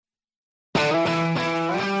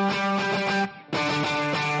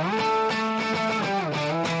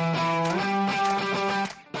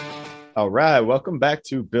All right. Welcome back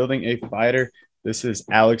to Building a Fighter. This is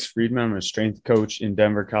Alex Friedman. I'm a strength coach in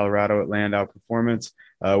Denver, Colorado at Landau Performance.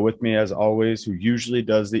 With me, as always, who usually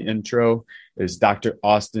does the intro, is Dr.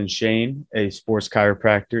 Austin Shane, a sports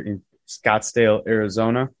chiropractor in Scottsdale,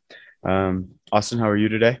 Arizona. Austin, how are you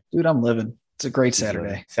today? Dude, I'm living. It's a great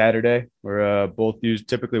Saturday. Saturday. We're both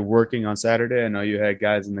typically working on Saturday. I know you had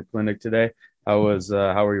guys in the clinic today. How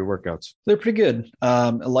were your workouts? They're pretty good.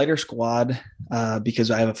 A lighter squad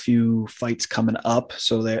because I have a few fights coming up.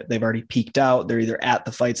 So they've already peaked out. They're either at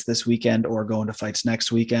the fights this weekend or going to fights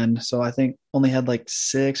next weekend. So I think only had like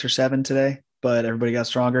 6 or 7 today, but everybody got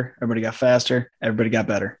stronger. Everybody got faster. Everybody got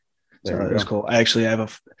better. So it was cool.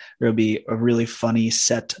 There'll be a really funny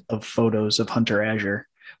set of photos of Hunter Azure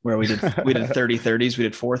where we did 30-30s. We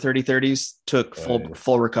did 4 30-30s, took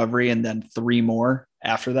full recovery, and then 3 more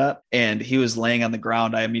after that. And he was laying on the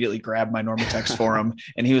ground. I immediately grabbed my Normatex for him,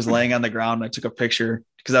 and he was laying on the ground. I took a picture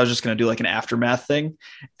because I was just going to do like an aftermath thing.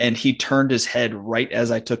 And he turned his head right as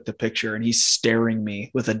I took the picture, and he's staring me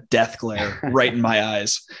with a death glare right in my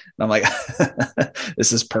eyes. And I'm like,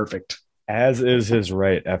 this is perfect. As is his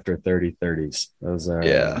right after 30-30s.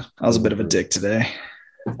 I was a bit of a dick today.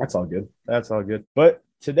 That's all good. But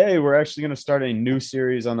today we're actually going to start a new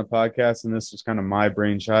series on the podcast, and this was kind of my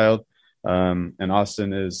brainchild. And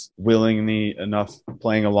Austin is willingly enough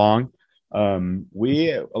playing along.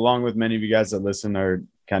 We, along with many of you guys that listen, are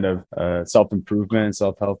kind of self-improvement and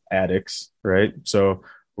self-help addicts, right? So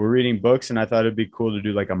we're reading books, and I thought it'd be cool to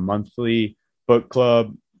do like a monthly book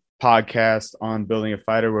club podcast on Building a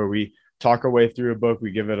Fighter where we talk our way through a book.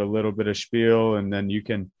 We give it a little bit of spiel, and then you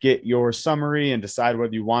can get your summary and decide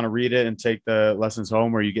whether you want to read it and take the lessons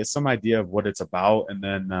home, or you get some idea of what it's about. And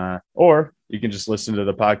then, or you can just listen to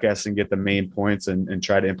the podcast and get the main points and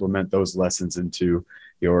try to implement those lessons into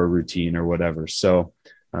your routine or whatever. So,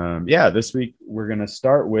 this week we're going to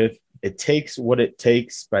start with It Takes What It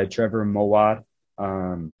Takes by Trevor Moawad.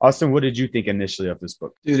 Austin, what did you think initially of this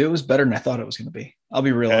book? Dude, it was better than I thought it was going to be. I'll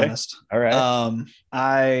be real honest. All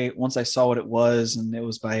right. Once I saw what it was, and it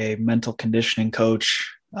was by a mental conditioning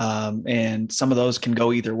coach. And some of those can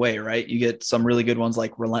go either way, right? You get some really good ones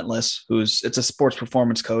like Relentless, it's a sports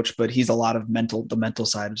performance coach, but he's a lot of the mental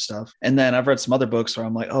side of stuff. And then I've read some other books where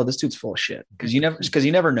I'm like, oh, this dude's full of shit. Because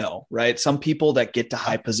you never know, right? Some people that get to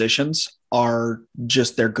high positions are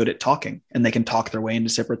just, they're good at talking, and they can talk their way into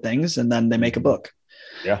separate things, and then they make a book.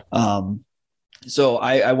 Yeah. So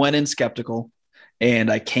I went in skeptical,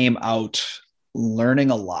 and I came out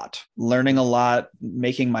learning a lot,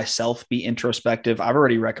 making myself be introspective. I've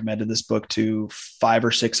already recommended this book to 5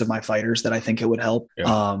 or 6 of my fighters that I think it would help.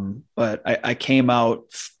 Yeah. But I came out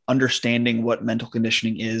understanding what mental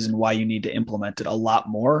conditioning is and why you need to implement it a lot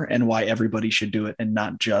more, and why everybody should do it and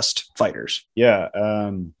not just fighters. Yeah.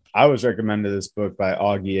 I was recommended this book by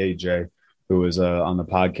Augie AJ, who was on the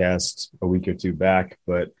podcast a week or 2 back,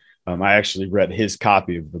 but I actually read his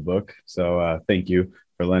copy of the book. So thank you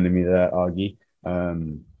for lending me that, Augie.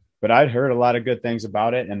 But I'd heard a lot of good things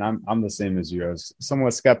about it, and I'm the same as you. I was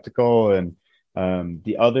somewhat skeptical, and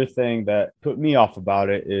the other thing that put me off about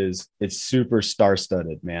it is it's super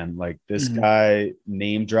star-studded, man. Like this guy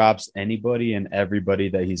name drops anybody and everybody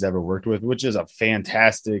that he's ever worked with, which is a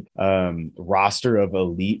fantastic roster of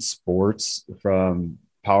elite sports, from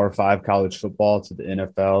Power 5 college football to the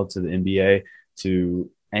NFL to the NBA to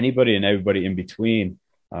anybody and everybody in between.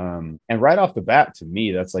 And right off the bat, to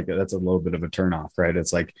me, that's a little bit of a turnoff, right?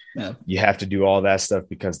 It's like, You have to do all that stuff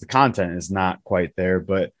because the content is not quite there.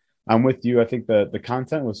 But I'm with you. I think the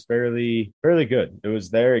content was fairly good. It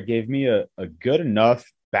was there. It gave me a good enough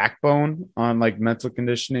backbone on like mental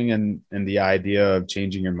conditioning and the idea of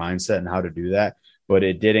changing your mindset and how to do that. But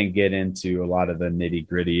it didn't get into a lot of the nitty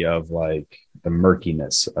gritty of like the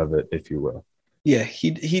murkiness of it, if you will. Yeah,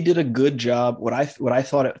 he did a good job. What I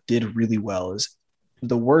thought it did really well is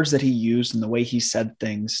the words that he used and the way he said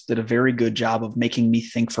things did a very good job of making me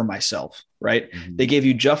think for myself, right? Mm-hmm. They gave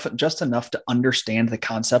you just enough to understand the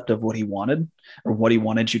concept of what he wanted or what he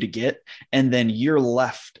wanted you to get. And then you're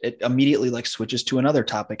left, it immediately like switches to another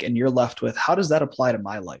topic, and you're left with, how does that apply to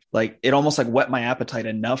my life? Like it almost like whet my appetite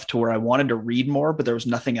enough to where I wanted to read more, but there was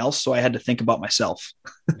nothing else. So I had to think about myself.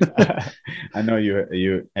 I know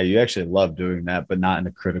you actually love doing that, but not in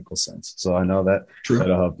a critical sense. So I know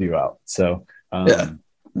that'll help you out. So, but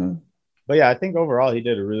yeah, I think overall he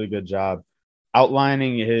did a really good job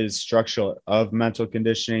outlining his structure of mental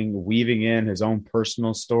conditioning, weaving in his own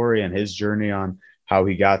personal story and his journey on how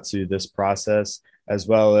he got to this process, as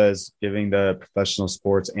well as giving the professional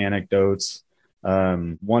sports anecdotes.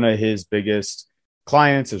 One of his biggest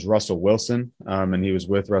clients is Russell Wilson, and he was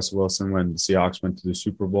with Russell Wilson when the Seahawks went to the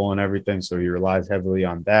Super Bowl and everything, so he relies heavily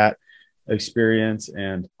on that. experience.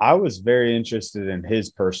 And I was very interested in his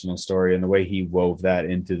personal story and the way he wove that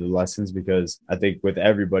into the lessons, because I think with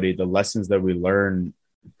everybody, the lessons that we learn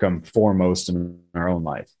come foremost in our own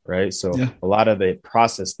life, right? So a lot of the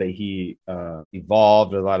process that he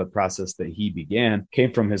evolved, a lot of the process that he began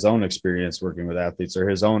came from his own experience working with athletes, or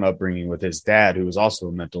his own upbringing with his dad, who was also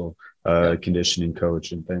a mental conditioning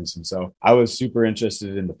coach and things. And so I was super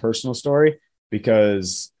interested in the personal story,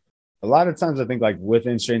 because a lot of times I think, like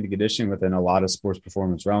within strength and conditioning, within a lot of sports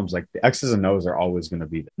performance realms, like the X's and O's are always going to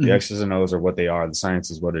be there. The X's and O's are what they are. The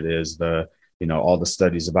science is what it is. All the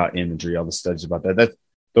studies about imagery, all the studies about that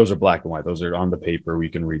those are black and white. Those are on the paper. We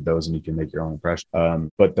can read those and you can make your own impression.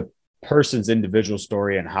 But the person's individual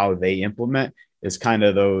story and how they implement is kind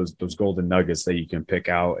of those golden nuggets that you can pick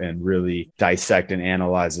out and really dissect and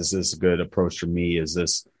analyze. Is this a good approach for me? Is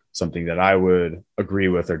this something that I would agree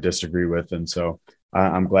with or disagree with? And so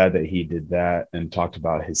I'm glad that he did that and talked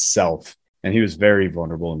about himself. And he was very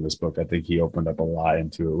vulnerable in this book. I think he opened up a lot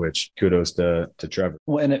into it, which kudos to Trevor.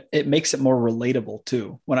 Well, and it makes it more relatable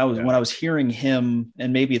too. When I was hearing him,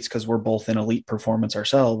 and maybe it's because we're both in elite performance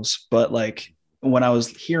ourselves, but like when I was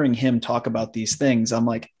hearing him talk about these things, I'm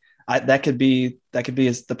like, that could be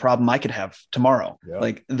the problem I could have tomorrow. Yeah.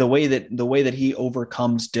 Like the way that he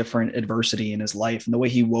overcomes different adversity in his life, and the way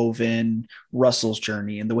he wove in Russell's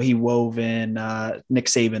journey, and the way he wove in Nick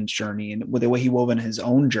Saban's journey, and the way he wove in his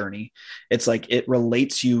own journey. It's like it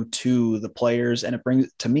relates you to the players, and it brings,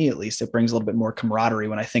 to me at least, it brings a little bit more camaraderie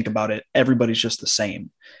when I think about it. Everybody's just the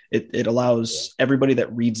same. It allows everybody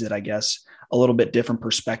that reads it, I guess, a little bit different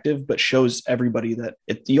perspective, but shows everybody that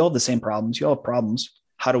you all have the same problems. You all have problems.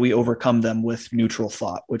 How do we overcome them with neutral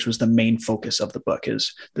thought, which was the main focus of the book,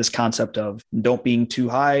 is this concept of don't being too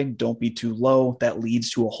high, don't be too low. That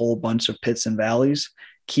leads to a whole bunch of pits and valleys.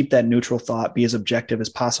 Keep that neutral thought, be as objective as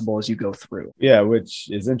possible as you go through. Yeah,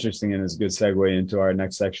 which is interesting and is a good segue into our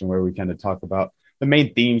next section, where we kind of talk about the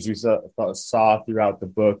main themes we saw throughout the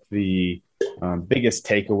book, the biggest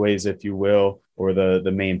takeaways, if you will, or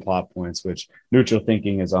the main plot points, which neutral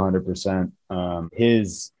thinking is 100%.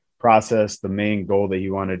 His process, the main goal that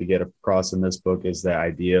he wanted to get across in this book is the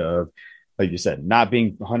idea of, like you said, not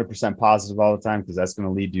being 100% positive all the time, because that's going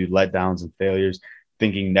to lead to letdowns and failures.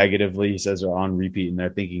 Thinking negatively, he says, are on repeat, and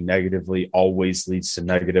they're thinking negatively always leads to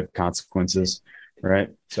negative consequences.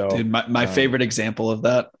 Right. So, dude, my favorite example of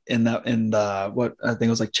that in the what I think it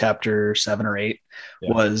was like chapter 7 or 8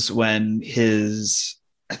 was when his,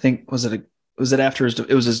 I think, was it after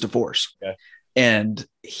it was his divorce. Okay. And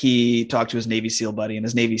he talked to his Navy SEAL buddy, and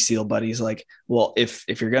his Navy SEAL buddy's like, well, if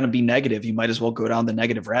you're going to be negative, you might as well go down the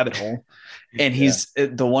negative rabbit hole. And he's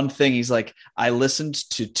the one thing he's like, I listened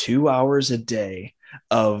to 2 hours a day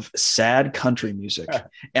of sad country music,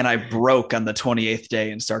 and I broke on the 28th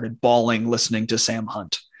day and started bawling listening to Sam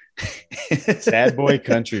Hunt. Sad boy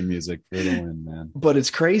country music for the win, man. But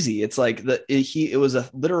it's crazy. It's like it was a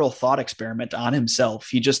literal thought experiment on himself.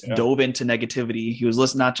 He just dove into negativity. He was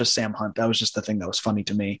listening, not just Sam Hunt. That was just the thing that was funny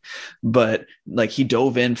to me. But like, he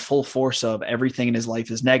dove in full force of everything in his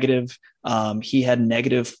life is negative. He had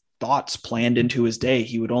negative thoughts planned into his day.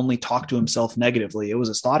 He would only talk to himself negatively. It was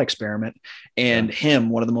a thought experiment. And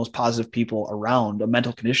him, one of the most positive people around, a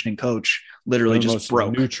mental conditioning coach, literally just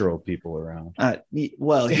broke. Neutral people around. He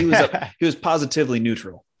was positively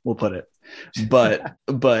neutral, we'll put it.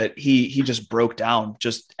 But he just broke down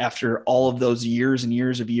just after all of those years and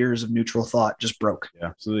years of neutral thought, just broke. Yeah,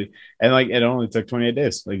 absolutely. And like, it only took 28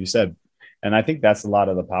 days, like you said. And I think that's a lot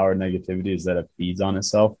of the power of negativity, is that it feeds on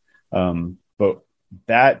itself. But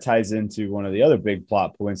that ties into one of the other big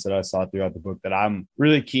plot points that I saw throughout the book that I'm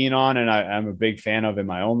really keen on, and I'm a big fan of in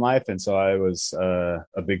my own life. And so I was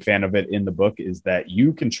a big fan of it in the book, is that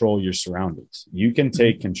you control your surroundings. You can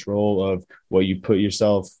take control of what you put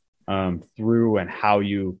yourself through and how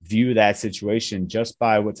you view that situation, just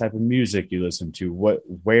by what type of music you listen to,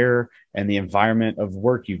 where and the environment of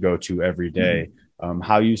work you go to every day.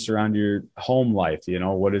 How you surround your home life,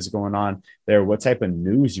 what is going on there, what type of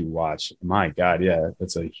news you watch. My God, yeah,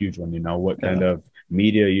 that's a huge one. What kind of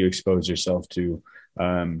media you expose yourself to.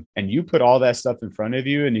 And you put all that stuff in front of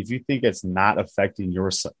you. And if you think it's not affecting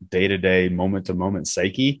your day-to-day, moment-to-moment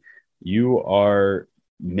psyche, you are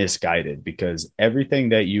misguided, because everything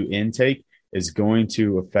that you intake is going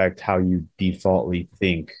to affect how you defaultly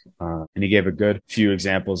think. And he gave a good few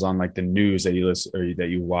examples on like the news that you listen or that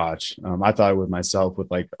you watch. I thought with myself,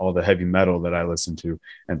 with like all the heavy metal that I listen to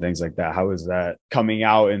and things like that, how is that coming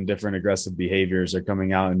out in different aggressive behaviors, or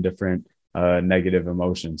coming out in different negative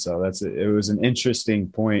emotions? So it was an interesting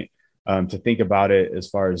point to think about it, as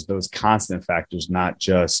far as those constant factors, not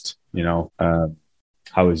just,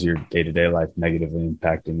 how is your day-to-day life negatively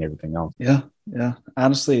impacting everything else? Yeah. Yeah.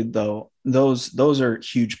 Honestly, though, those are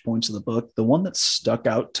huge points of the book. The one that stuck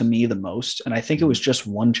out to me the most, and I think it was just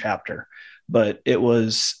one chapter, but it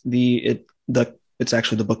was it's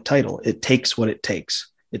actually the book title. It Takes What It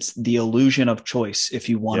Takes. It's the illusion of choice if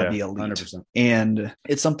you want to be elite. 100%. And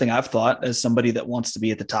it's something I've thought as somebody that wants to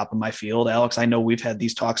be at the top of my field. Alex, I know we've had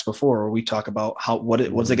these talks before where we talk about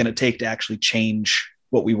what's it going to take to actually change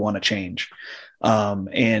what we want to change.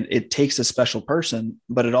 And it takes a special person,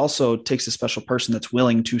 but it also takes a special person that's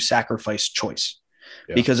willing to sacrifice choice.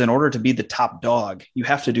 Yeah. Because in order to be the top dog, you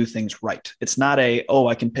have to do things right. It's not I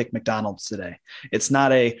can pick McDonald's today. It's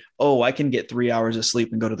not I can get 3 hours of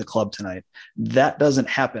sleep and go to the club tonight. That doesn't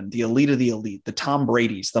happen. The elite of the elite, the Tom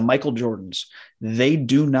Brady's, the Michael Jordans, they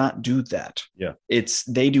do not do that. Yeah.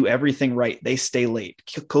 They do everything right. They stay late.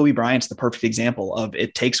 Kobe Bryant's the perfect example of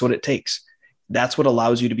it takes what it takes. That's what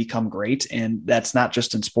allows you to become great. And that's not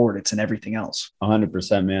just in sport, it's in everything else.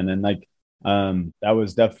 100%, man. And that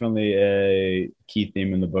was definitely a key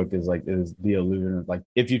theme in the book is the illusion of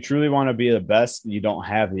if you truly want to be the best, you don't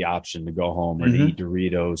have the option to go home or to eat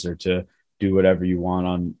Doritos or to do whatever you want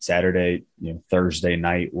on Saturday, Thursday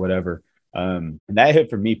night, whatever. And that hit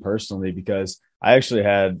for me personally, because I actually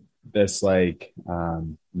had this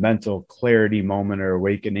mental clarity moment or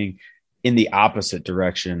awakening in the opposite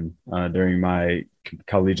direction during my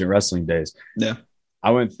collegiate wrestling days. Yeah. I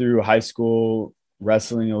went through high school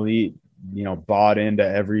wrestling elite, bought into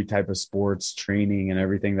every type of sports training and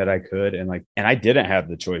everything that I could. And I didn't have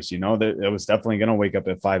the choice, that I was definitely going to wake up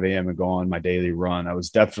at 5 a.m. and go on my daily run. I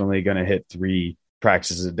was definitely going to hit 3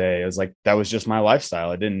 practices a day. I was that was just my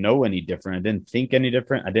lifestyle. I didn't know any different. I didn't think any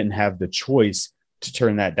different. I didn't have the choice to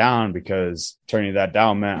turn that down, because turning that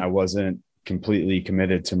down meant I wasn't completely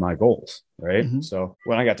committed to my goals. Right. Mm-hmm. So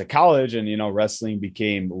when I got to college and, wrestling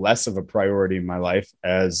became less of a priority in my life,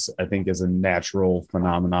 as I think is a natural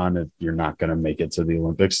phenomenon. If you're not going to make it to the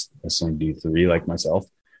Olympics, wrestling D3 like myself,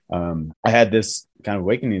 I had this kind of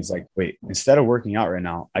awakening. It's wait, instead of working out right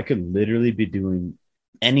now, I could literally be doing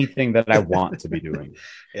anything that I want to be doing.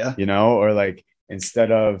 Yeah. Or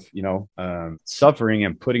instead of, suffering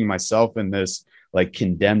and putting myself in this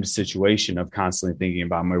condemned situation of constantly thinking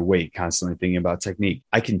about my weight, constantly thinking about technique,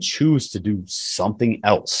 I can choose to do something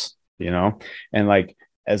else, and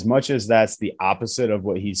as much as that's the opposite of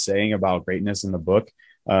what he's saying about greatness in the book,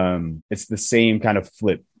 it's the same kind of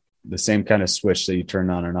flip, the same kind of switch that you turn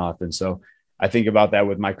on and off. And so I think about that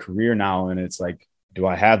with my career now. And it's do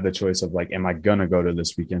I have the choice of am I going to go to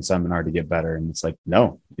this weekend seminar to get better? And it's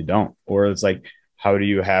no, you don't. Or it's how do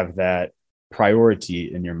you have that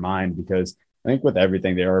priority in your mind? Because I think with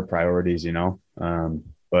everything, there are priorities,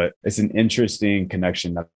 but it's an interesting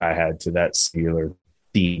connection that I had to that singular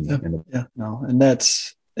theme. And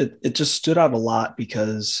that's, it just stood out a lot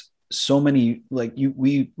because so many,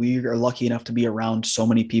 we are lucky enough to be around so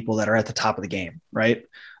many people that are at the top of the game, right?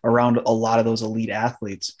 Around a lot of those elite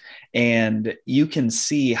athletes. And you can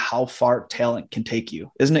see how far talent can take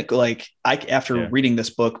you. Isn't it after reading this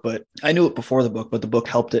book, but I knew it before the book, but the book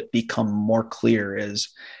helped it become more clear, is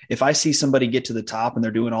if I see somebody get to the top and they're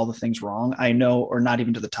doing all the things wrong, I know, or not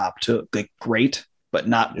even to the top, to great, but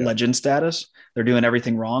not legend status, they're doing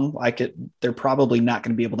everything wrong. They're probably not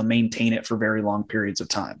going to be able to maintain it for very long periods of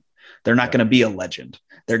time. They're not going to be a legend.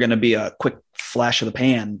 They're going to be a quick flash of the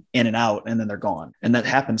pan, in and out, and then they're gone. And that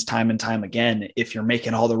happens time and time again if you're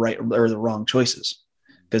making all the right or the wrong choices.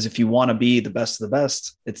 Because if you want to be the best of the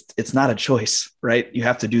best, it's not a choice, right? You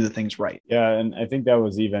have to do the things right. Yeah, and I think that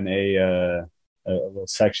was even a little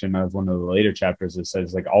section of one of the later chapters that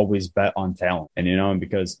says always bet on talent. And and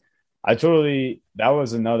because that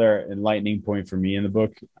was another enlightening point for me in the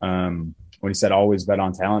book, when he said always bet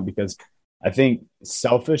on talent, because I think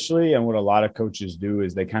selfishly, and what a lot of coaches do,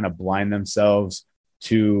 is they kind of blind themselves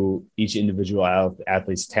to each individual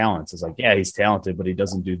athlete's talents. It's he's talented, but he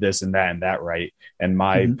doesn't do this and that right. And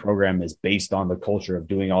my program is based on the culture of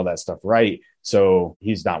doing all that stuff right. So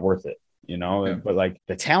he's not worth it, but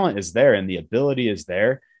the talent is there and the ability is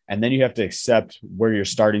there. And then you have to accept where your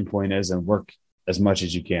starting point is and work as much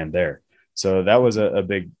as you can there. So that was a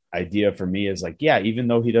big idea for me, is even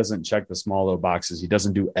though he doesn't check the small little boxes, he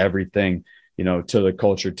doesn't do everything, to the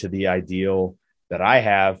culture, to the ideal that I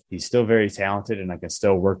have, he's still very talented, and I can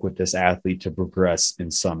still work with this athlete to progress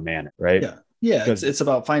in some manner. Right. Yeah. It's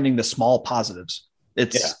about finding the small positives.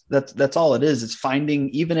 That's all it is. It's finding,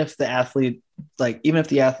 even if the athlete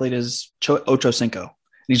is Ocho Cinco,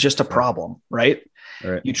 he's just a problem. Right.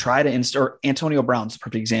 Right. You try to or Antonio Brown's a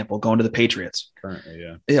perfect example, going to the Patriots currently.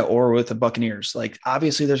 Yeah. Or with the Buccaneers.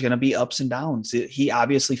 Obviously there's going to be ups and downs. He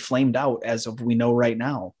obviously flamed out, as of we know right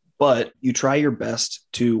now, but you try your best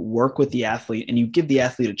to work with the athlete and you give the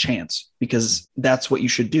athlete a chance, because that's what you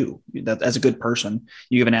should do. That, as a good person,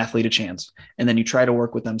 you give an athlete a chance, and then you try to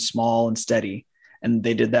work with them small and steady. And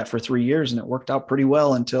they did that for 3 years and it worked out pretty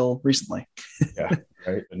well until recently. Yeah.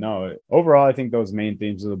 Right. But no, overall, I think those main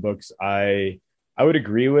themes of the books, I would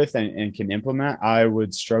agree with and can implement. I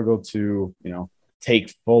would struggle to,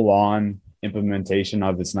 take full on implementation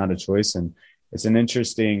of it's not a choice. And it's an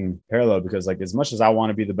interesting parallel because, like, as much as I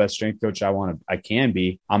want to be the best strength coach I can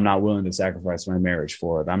be, I'm not willing to sacrifice my marriage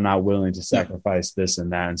for it. I'm not willing to sacrifice this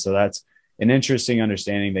and that. And so that's an interesting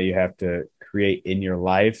understanding that you have to create in your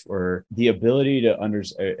life, or the ability to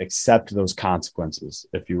accept those consequences,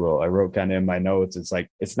 if you will. I wrote kind of in my notes, it's like,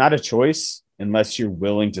 it's not a choice unless you're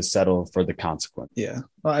willing to settle for the consequence. Yeah.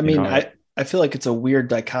 Well, I mean, I feel like it's a weird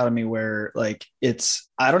dichotomy where, like,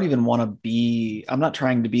 I don't even want to I'm not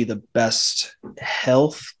trying to be the best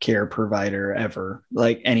healthcare provider ever,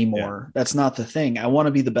 like, anymore. Yeah. That's not the thing. I want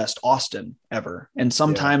to be the best Austin ever. And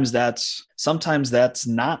sometimes that's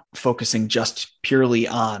not focusing just purely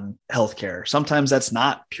on healthcare. Sometimes that's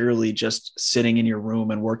not purely just sitting in your room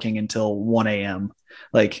and working until 1 a.m.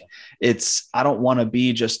 Like, I don't want to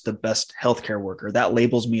be just the best healthcare worker. That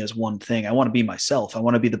labels me as one thing. I want to be myself. I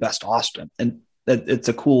want to be the best Austin. And it's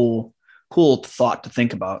a cool thought to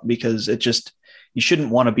think about, because you shouldn't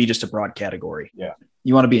want to be just a broad category. Yeah.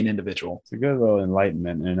 You want to be an individual. It's a good little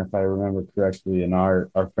enlightenment. And if I remember correctly, in our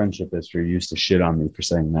friendship history, you used to shit on me for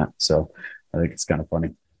saying that. So I think it's kind of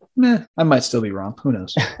funny. I might still be wrong. Who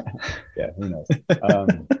knows? Yeah, who knows?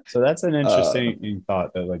 So that's an interesting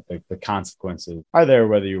thought, that like the consequences are there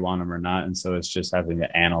whether you want them or not. And so it's just having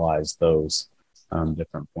to analyze those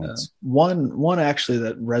different points. One actually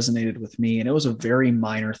that resonated with me, and it was a very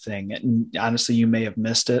minor thing. And honestly, you may have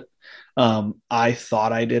missed it. I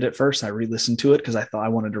thought I did at first. I re-listened to it because I thought I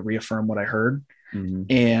wanted to reaffirm what I heard. Mm-hmm.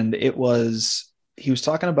 And he was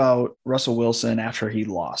talking about Russell Wilson after he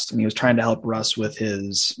lost, and he was trying to help Russ with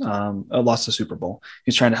his lost the Super Bowl. He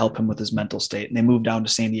was trying to help him with his mental state, and they moved down to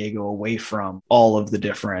San Diego away from all of the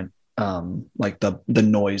different like the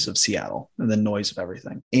noise of Seattle and the noise of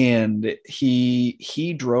everything. And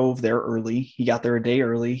he drove there early. He got there a day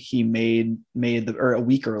early. He made a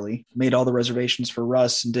week early, made all the reservations for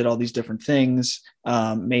Russ and did all these different things,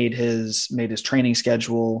 made his training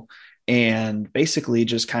schedule, and basically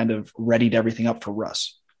just kind of readied everything up for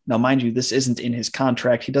Russ. Now, mind you, this isn't in his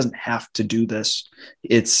contract. He doesn't have to do this.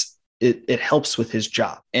 It helps with his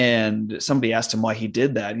job. And somebody asked him why he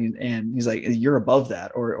did that. And he's like, you're above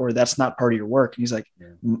that, or that's not part of your work. And he's like,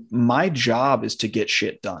 my job is to get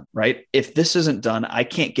shit done, right? If this isn't done, I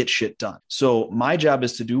can't get shit done. So my job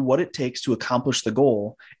is to do what it takes to accomplish the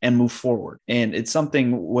goal and move forward. And it's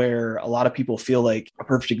something where a lot of people feel like a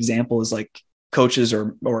perfect example is like coaches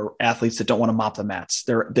or athletes that don't want to mop the mats.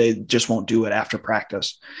 They just won't do it after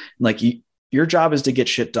practice. Like, your job is to get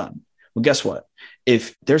shit done. Well, guess what?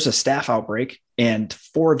 If there's a staff outbreak and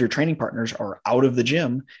 4 of your training partners are out of the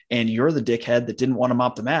gym and you're the dickhead that didn't want to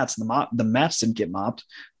mop the mats and the mats didn't get mopped,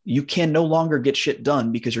 you can no longer get shit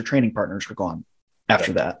done because your training partners are gone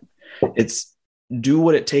after that. It's do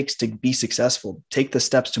what it takes to be successful, take the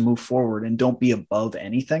steps to move forward, and don't be above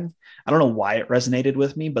anything. I don't know why it resonated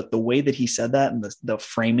with me, but the way that he said that and the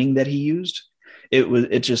framing that he used,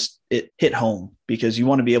 it hit home, because you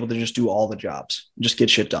want to be able to just do all the jobs, just get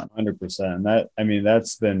shit done. 100%.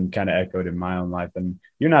 That's been kind of echoed in my own life. And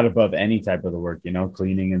you're not above any type of the work,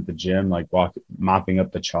 cleaning at the gym, like mopping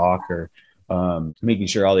up the chalk, or making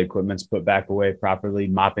sure all the equipment's put back away properly.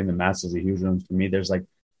 Mopping the mats is a huge one for me. There's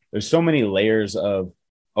so many layers of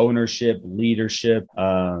ownership, leadership,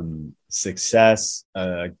 success,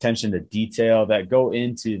 attention to detail that go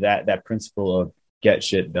into that principle of get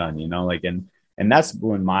shit done, and that's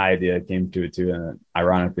when my idea came to it too. And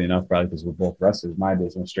ironically enough, probably because we're both wrestlers, my idea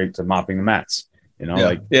went straight to mopping the mats,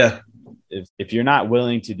 if you're not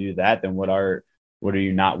willing to do that, then what are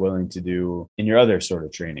you not willing to do in your other sort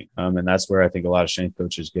of training? And that's where I think a lot of strength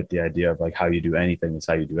coaches get the idea of like, how you do anything is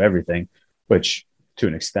how you do everything, which to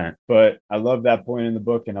an extent. But I love that point in the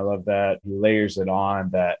book, and I love that he layers it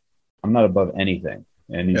on that I'm not above anything.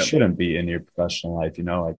 And you shouldn't be in your professional life,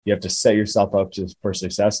 like you have to set yourself up for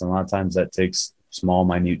success. And a lot of times that takes small,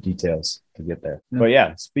 minute details to get there. Yeah.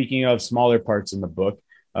 But speaking of smaller parts in the book,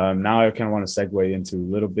 now I kind of want to segue into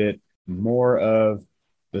a little bit more of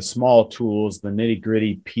the small tools, the nitty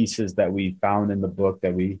gritty pieces that we found in the book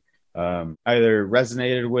that we either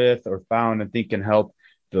resonated with or found and think can help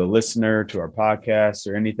the listener to our podcast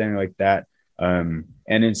or anything like that. And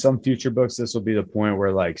in some future books, this will be the point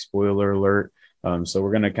where, like, spoiler alert. So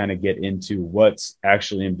we're going to kind of get into what's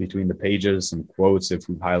actually in between the pages, some quotes, if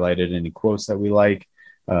we've highlighted any quotes that we like,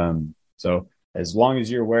 So as long as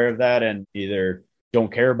you're aware of that and either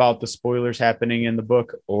don't care about the spoilers happening in the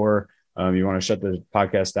book, or you want to shut the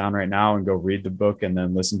podcast down right now and go read the book and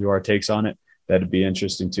then listen to our takes on it, that'd be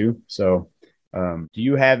interesting too. So do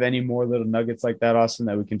you have any more little nuggets like that, Austin,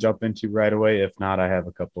 that we can jump into right away? If not, I have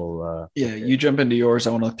a couple. Yeah, you jump into yours.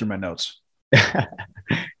 I want to look through my notes.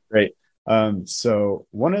 Great. So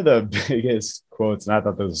one of the biggest quotes, and I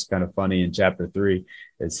thought this was kind of funny, in chapter 3,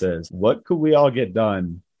 it says, "What could we all get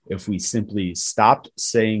done if we simply stopped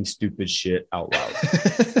saying stupid shit out loud?"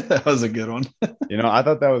 That was a good one. I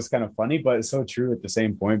thought that was kind of funny, but it's so true at the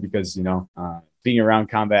same point because, being around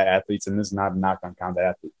combat athletes, and this is not a knock on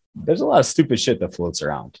combat athletes, there's a lot of stupid shit that floats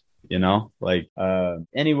around, like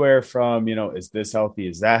anywhere from, is this healthy?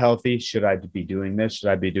 Is that healthy? Should I be doing this? Should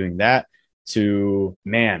I be doing that? To,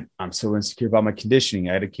 man, I'm so insecure about my conditioning.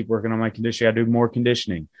 I had to keep working on my conditioning. I do more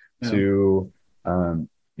conditioning. Yeah. To,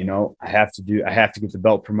 I have to get the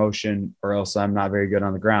belt promotion or else I'm not very good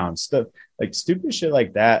on the ground. Stuff like stupid shit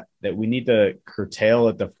like that we need to curtail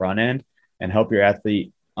at the front end and help your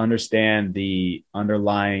athlete understand the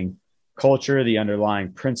underlying culture, the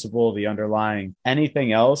underlying principle, the underlying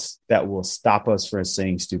anything else that will stop us from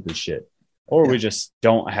saying stupid shit. Or we just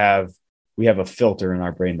we have a filter in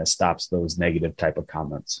our brain that stops those negative type of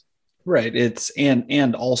comments. Right. It's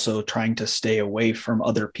and also trying to stay away from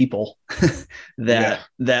other people that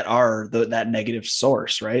are that negative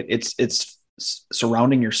source, right? It's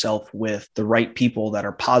surrounding yourself with the right people that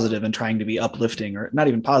are positive and trying to be uplifting, or not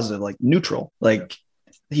even positive, like neutral. Like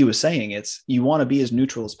he was saying, you want to be as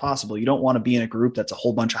neutral as possible. You don't want to be in a group that's a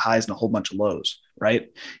whole bunch of highs and a whole bunch of lows, right?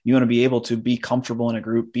 You want to be able to be comfortable in a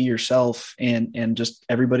group, be yourself, and just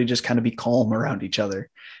everybody just kind of be calm around each other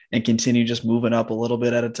and continue just moving up a little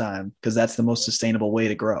bit at a time, because that's the most sustainable way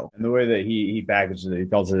to grow. And the way that he packages it, he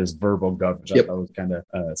calls it his verbal gut, which I thought was kind of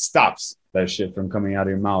stops that shit from coming out of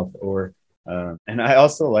your mouth. Or and I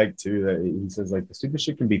also like too that he says, like, the stupid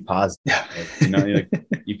shit can be positive. Like,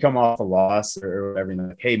 you come off a loss or whatever, and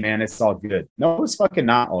like, hey man, it's all good. No, it's fucking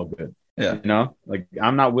not all good. Yeah. Like,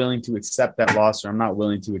 I'm not willing to accept that loss, or I'm not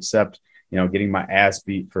willing to accept, getting my ass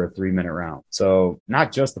beat for a 3-minute round. So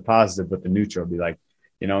not just the positive, but the neutral. Be like,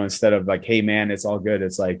 instead of like, hey man, it's all good,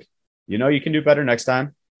 it's like, you can do better next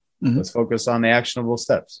time. Mm-hmm. Let's focus on the actionable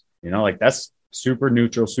steps. Like, that's super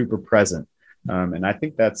neutral, super present. And I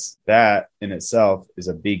think that in itself is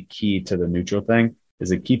a big key to the neutral thing,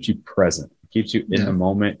 is it keeps you present. It keeps you in the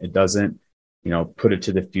moment. It doesn't, put it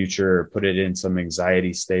to the future or put it in some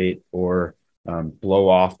anxiety state or blow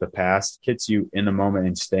off the past. It gets you in the moment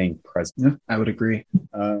and staying present. Yeah, I would agree.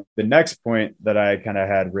 The next point that I kind of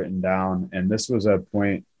had written down, and this was a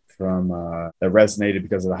point from that resonated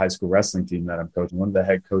because of the high school wrestling team that I'm coaching. One of the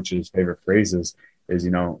head coach's favorite phrases is,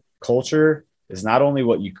 culture is not only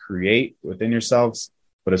what you create within yourselves,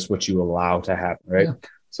 but it's what you allow to happen, right? Yeah.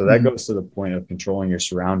 So that goes to the point of controlling your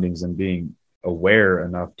surroundings and being aware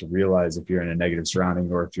enough to realize if you're in a negative surrounding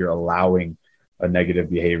or if you're allowing a negative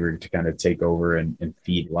behavior to kind of take over and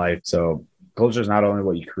feed life. So culture is not only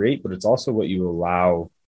what you create, but it's also what you allow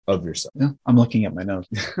of yourself. Yeah, I'm looking at my notes.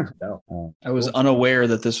 I was unaware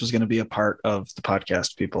that this was going to be a part of the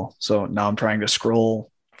podcast, people. So now I'm trying to scroll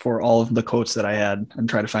for all of the quotes that I had and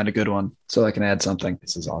try to find a good one so I can add something.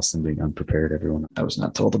 This is awesome being unprepared, everyone. I was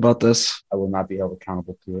not told about this. I will not be held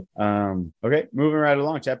accountable to it. Okay, moving right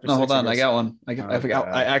along. Chapter 6. Hold on. I got one. I forgot.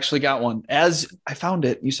 I actually got one. As I found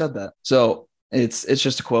it, you said that. So it's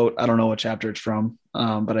just a quote. I don't know what chapter it's from,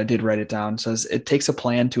 but I did write it down. It says, "It takes a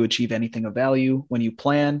plan to achieve anything of value. When you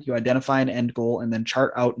plan, you identify an end goal and then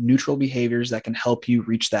chart out neutral behaviors that can help you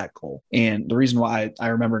reach that goal." And the reason why I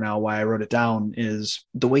remember now why I wrote it down is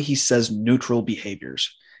the way he says neutral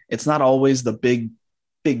behaviors. It's not always the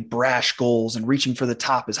big brash goals and reaching for the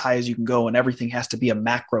top as high as you can go, and everything has to be a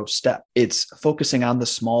macro step. It's focusing on the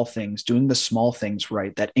small things, doing the small things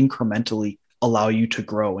right that incrementally allow you to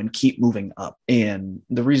grow and keep moving up. And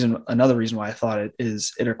another reason why I thought it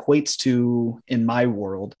equates to, in my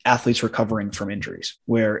world, athletes recovering from injuries,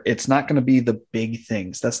 where it's not going to be the big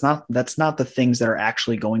things. That's not the things that are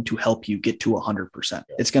actually going to help you get to 100%.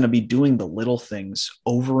 It's going to be doing the little things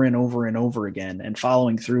over and over and over again and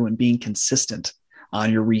following through and being consistent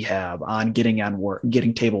on your rehab, on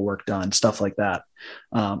getting table work done, stuff like that.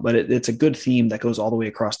 But it's a good theme that goes all the way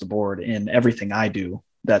across the board in everything I do.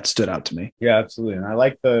 That stood out to me. Yeah, absolutely. And I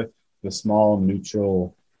like the small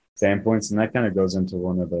neutral standpoints. And that kind of goes into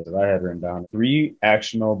one of those that I had written down. 3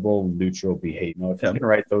 actionable neutral behavior. If you can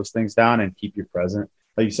write those things down and keep you present,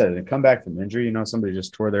 like you said, and come back from injury, somebody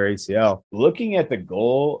just tore their ACL. Looking at the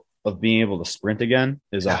goal of being able to sprint again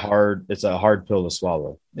is it's a hard pill to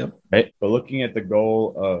swallow. Yep. Right. But looking at the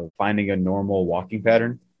goal of finding a normal walking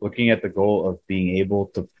pattern, looking at the goal of being able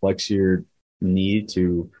to flex your knee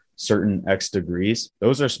to certain X degrees,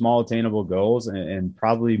 those are small attainable goals and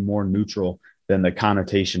probably more neutral than the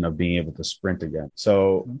connotation of being able to sprint again.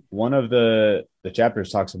 So one of the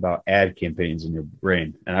chapters talks about ad campaigns in your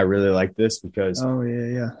brain. And I really like this because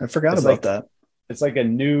I forgot about that. It's like a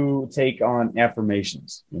new take on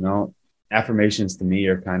affirmations. Affirmations to me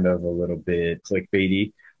are kind of a little bit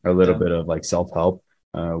clickbaity or a little bit of like self-help.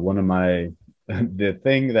 One of the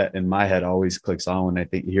thing that in my head always clicks on when I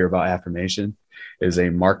hear about affirmation is a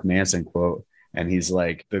Mark Manson quote. And he's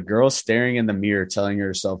like, the girl staring in the mirror telling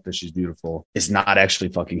herself that she's beautiful is not actually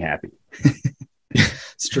fucking happy.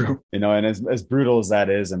 It's true. And as brutal as that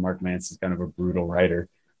is, and Mark Manson's kind of a brutal writer,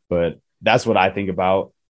 but that's what I think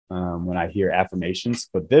about when I hear affirmations.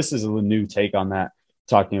 But this is a new take on that,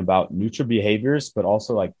 talking about neutral behaviors, but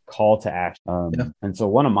also like call to action. And so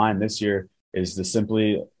one of mine this year is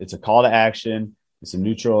it's a call to action. It's a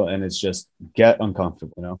neutral, and it's just get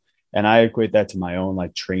uncomfortable, And I equate that to my own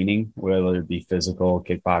like training, whether it be physical,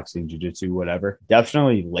 kickboxing, jiu-jitsu, whatever.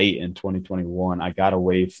 Definitely late in 2021, I got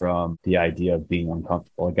away from the idea of being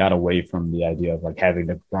uncomfortable. I got away from the idea of like having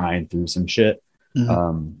to grind through some shit.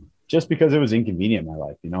 Just because it was inconvenient in my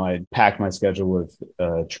life. I packed my schedule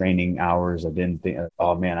with training hours. I didn't think,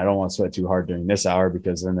 oh man, I don't want to sweat too hard during this hour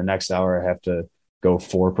because then the next hour I have to go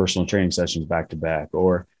 4 personal training sessions back to back.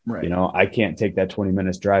 Or, I can't take that 20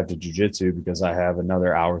 minutes drive to jiu-jitsu because I have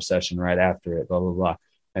another hour session right after it, blah, blah, blah.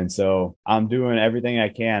 And so I'm doing everything I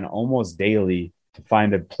can almost daily to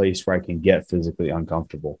find a place where I can get physically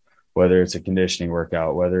uncomfortable, whether it's a conditioning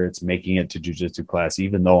workout, whether it's making it to jiu-jitsu class,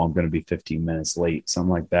 even though I'm going to be 15 minutes late, something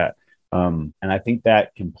like that. And I think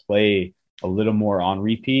that can play a little more on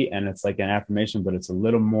repeat, and it's like an affirmation, but it's a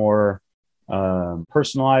little more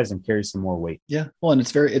personalized and carries some more weight. Yeah. Well, and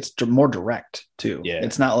it's more direct too. Yeah.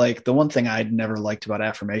 It's not like the one thing I'd never liked about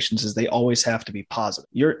affirmations is they always have to be positive.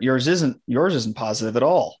 Yours isn't positive at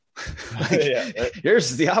all.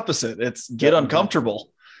 Yours is the opposite. It's get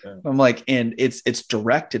uncomfortable. Yeah. I'm like, and it's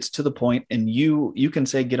direct, it's to the point, and you can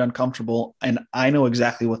say get uncomfortable, and I know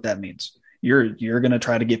exactly what that means. You're going to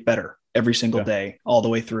try to get better every single day, all the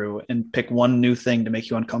way through, and pick one new thing to make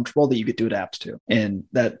you uncomfortable that you get to adapt to. And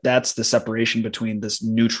that's the separation between this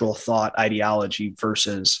neutral thought ideology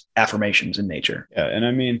versus affirmations in nature. Yeah. And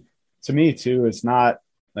I mean, to me too, it's not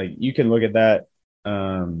like you can look at that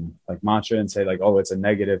like mantra and say like, oh, it's a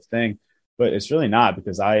negative thing, but it's really not,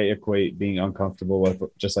 because I equate being uncomfortable with,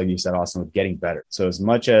 just like you said, Austin, with getting better. So as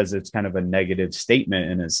much as it's kind of a negative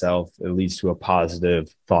statement in itself, it leads to a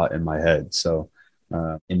positive thought in my head. So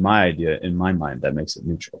in my mind, that makes it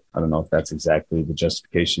neutral. I don't know if that's exactly the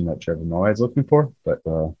justification that Trevor Noah is looking for, but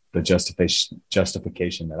the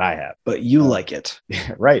justification that I have. But you like it.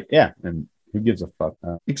 Right. Yeah. And who gives a fuck?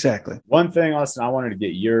 Exactly. One thing, Austin, I wanted to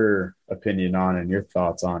get your opinion on and your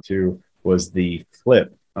thoughts on too, was the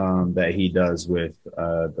flip that he does with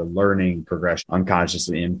the learning progression,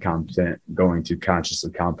 unconsciously incompetent, going to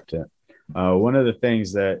consciously competent. One of the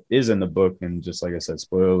things that is in the book, and just like I said,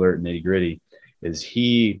 spoiler alert, nitty gritty, is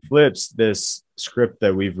he flips this script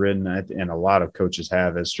that we've written, and a lot of coaches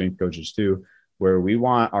have as strength coaches too, where we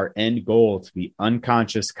want our end goal to be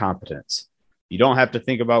unconscious competence. You don't have to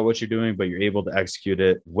think about what you're doing, but you're able to execute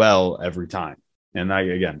it well every time. And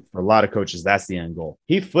again, for a lot of coaches, that's the end goal.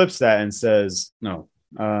 He flips that and says, no,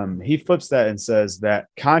 that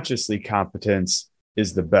consciously competence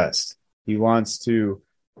is the best. He wants to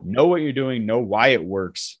know what you're doing, know why it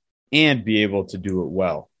works, and be able to do it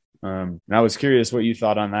well. And I was curious what you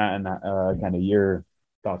thought on that, and kind of your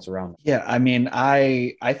thoughts around that. Yeah, I mean,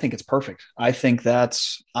 I think it's perfect. I think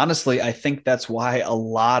that's why a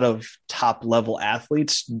lot of top level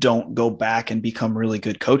athletes don't go back and become really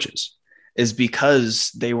good coaches, is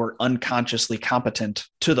because they were unconsciously competent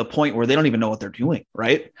to the point where they don't even know what they're doing,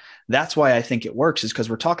 right? That's why I think it works, is because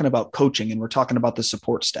we're talking about coaching and we're talking about the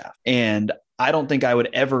support staff. And I don't think I would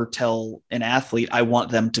ever tell an athlete I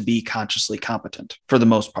want them to be consciously competent for the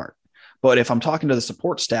most part. But if I'm talking to the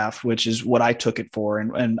support staff, which is what I took it for,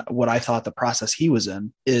 and what I thought the process he was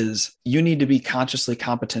in, is you need to be consciously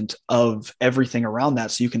competent of everything around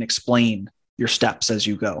that so you can explain your steps as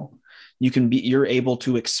you go. You're able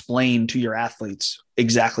to explain to your athletes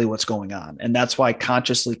exactly what's going on. And that's why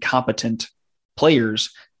consciously competent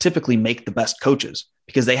players typically make the best coaches,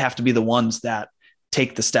 because they have to be the ones that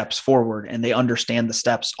take the steps forward and they understand the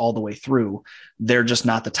steps all the way through. They're just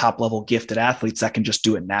not the top level gifted athletes that can just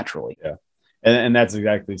do it naturally. Yeah. And that's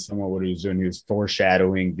exactly somewhat what he was doing. He was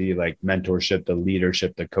foreshadowing the like mentorship, the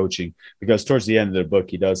leadership, the coaching, because towards the end of the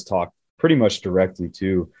book, he does talk pretty much directly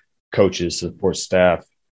to coaches, support staff,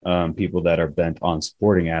 people that are bent on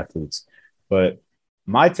supporting athletes. But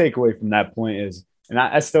my takeaway from that point is, and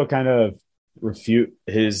I still kind of refute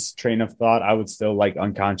his train of thought. I would still like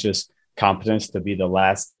unconscious competence to be the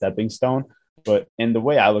last stepping stone. But in the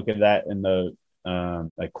way I look at that, in the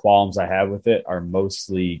like qualms I have with it are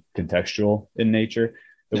mostly contextual in nature.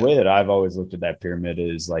 The way that I've always looked at that pyramid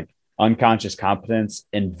is like unconscious competence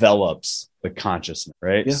envelops the consciousness,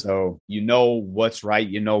 right? Yeah. So you know what's right,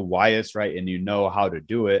 you know why it's right, and you know how to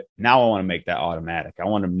do it. Now I want to make that automatic. I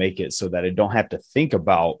want to make it so that I don't have to think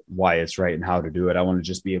about why it's right and how to do it. I want to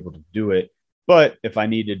just be able to do it. But if I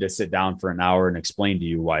needed to sit down for an hour and explain to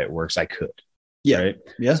you why it works, I could. Yeah. Right.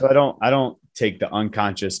 Yeah. So I don't take the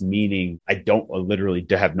unconscious meaning. I don't literally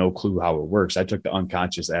have no clue how it works. I took the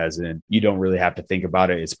unconscious as in you don't really have to think about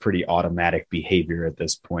it. It's pretty automatic behavior at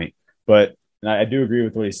this point. But I do agree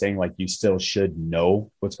with what he's saying. Like you still should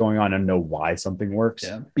know what's going on and know why something works.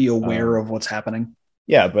 Yeah. Be aware of what's happening.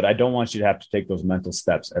 Yeah, but I don't want you to have to take those mental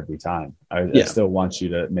steps every time. I still want you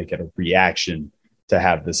to make it a reaction to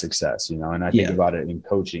have the success, you know. And I think about it in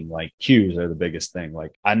coaching, like cues are the biggest thing.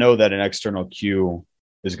 Like I know that an external cue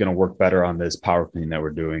is going to work better on this power clean that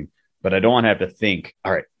we're doing, but I don't want to have to think,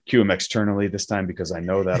 all right, cue him externally this time because I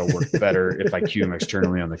know that'll work better if I cue him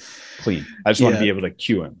externally on the clean. I just want to be able to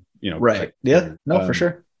cue him, you know. Right. Like, yeah. No, for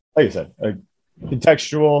sure. Like you said, a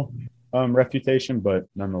contextual refutation, but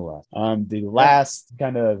nonetheless. The last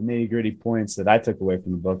kind of nitty gritty points that I took away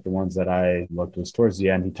from the book, the ones that I looked was towards the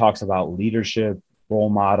end, he talks about leadership, role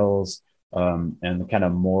models, and the kind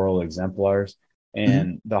of moral exemplars.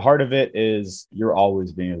 And the heart of it is you're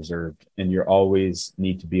always being observed and you're always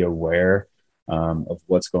need to be aware of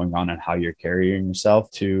what's going on and how you're carrying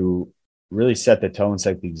yourself to really set the tone,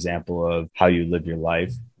 set the example of how you live your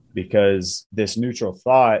life. Because this neutral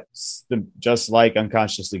thought, just like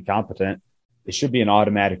unconsciously competent, it should be an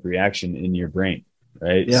automatic reaction in your brain,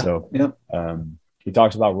 right? Yeah. So he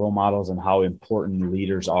talks about role models and how important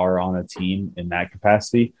leaders are on a team in that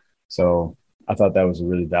capacity. So I thought that was a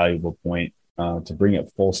really valuable point to bring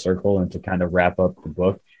it full circle and to kind of wrap up the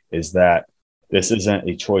book, is that this isn't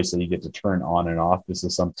a choice that you get to turn on and off. This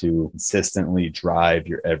is something to consistently drive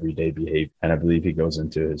your everyday behavior. And I believe he goes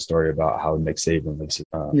into his story about how Nick Saban lives in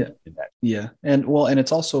that. Yeah. And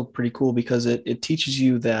it's also pretty cool because it teaches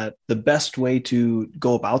you that the best way to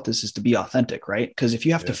go about this is to be authentic, right? Because if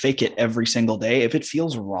you have to fake it every single day, if it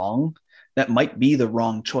feels wrong, that might be the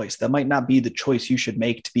wrong choice. That might not be the choice you should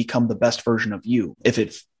make to become the best version of you. If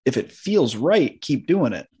it feels right, keep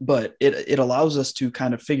doing it. But it allows us to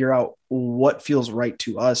kind of figure out what feels right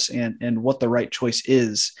to us and what the right choice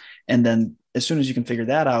is. And then as soon as you can figure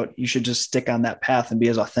that out, you should just stick on that path and be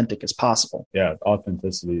as authentic as possible. Yeah.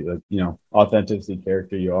 Authenticity, like, you know, authenticity,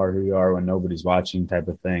 character, you are who you are when nobody's watching type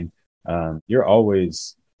of thing. You're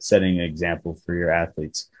always setting an example for your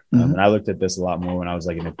athletes. And I looked at this a lot more when I was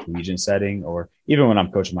like in a collegiate setting, or even when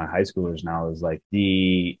I'm coaching my high schoolers now, is like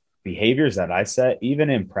the behaviors that I set, even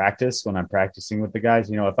in practice, when I'm practicing with the guys,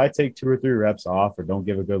 you know, if I take 2 or 3 reps off or don't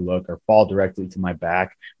give a good look or fall directly to my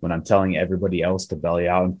back when I'm telling everybody else to belly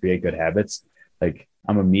out and create good habits, like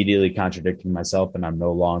I'm immediately contradicting myself and I'm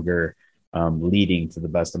no longer leading to the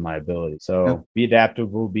best of my ability. So be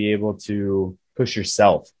adaptable, be able to push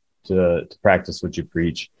yourself to practice what you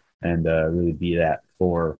preach and really be that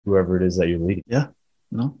for whoever it is that you're leading. Yeah.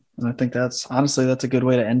 No, and I think that's a good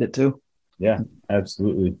way to end it too. Yeah,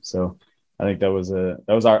 absolutely. So I think that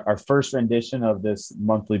was our first rendition of this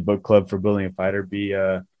monthly book club for Building a Fighter. Be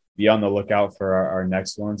on the lookout for our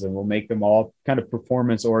next ones, and we'll make them all kind of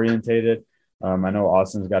performance orientated. I know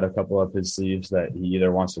Austin's got a couple up his sleeves that he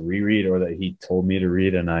either wants to reread or that he told me to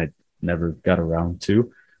read, and I never got around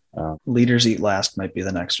to. Leaders Eat Last might be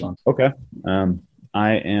the next one. Okay.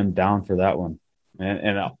 I am down for that one.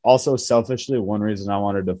 And also selfishly, one reason I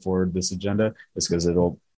wanted to forward this agenda is because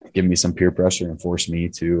it'll give me some peer pressure and force me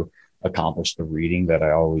to accomplish the reading that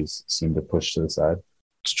I always seem to push to the side.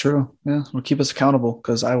 It's true. Yeah. Well, keep us accountable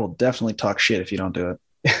because I will definitely talk shit if you don't do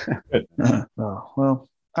it. Oh, well,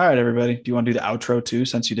 all right, everybody. Do you want to do the outro too,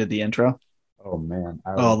 since you did the intro? Oh man.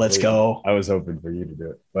 Let's go. I was hoping for you to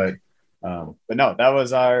do it, but no, that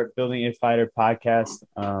was our Building a Fighter podcast.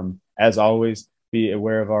 As always, be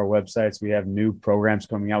aware of our websites. We have new programs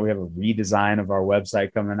coming out. We have a redesign of our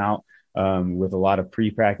website coming out with a lot of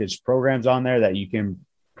pre-packaged programs on there that you can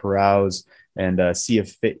peruse and see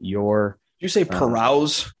if fit your. Did you say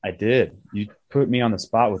peruse? I did. You put me on the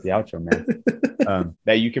spot with the outro, man.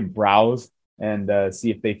 That you can browse and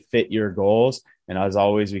see if they fit your goals. And as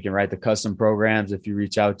always, we can write the custom programs if you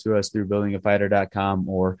reach out to us through buildingafighter.com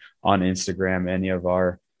or on Instagram. Any of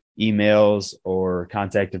our emails or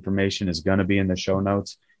contact information is going to be in the show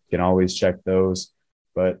notes. You can always check those.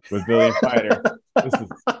 But with Building a Fighter, this is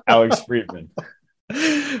Alex Friedman.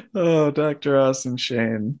 Oh, Dr. Austin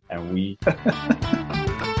Shane. And we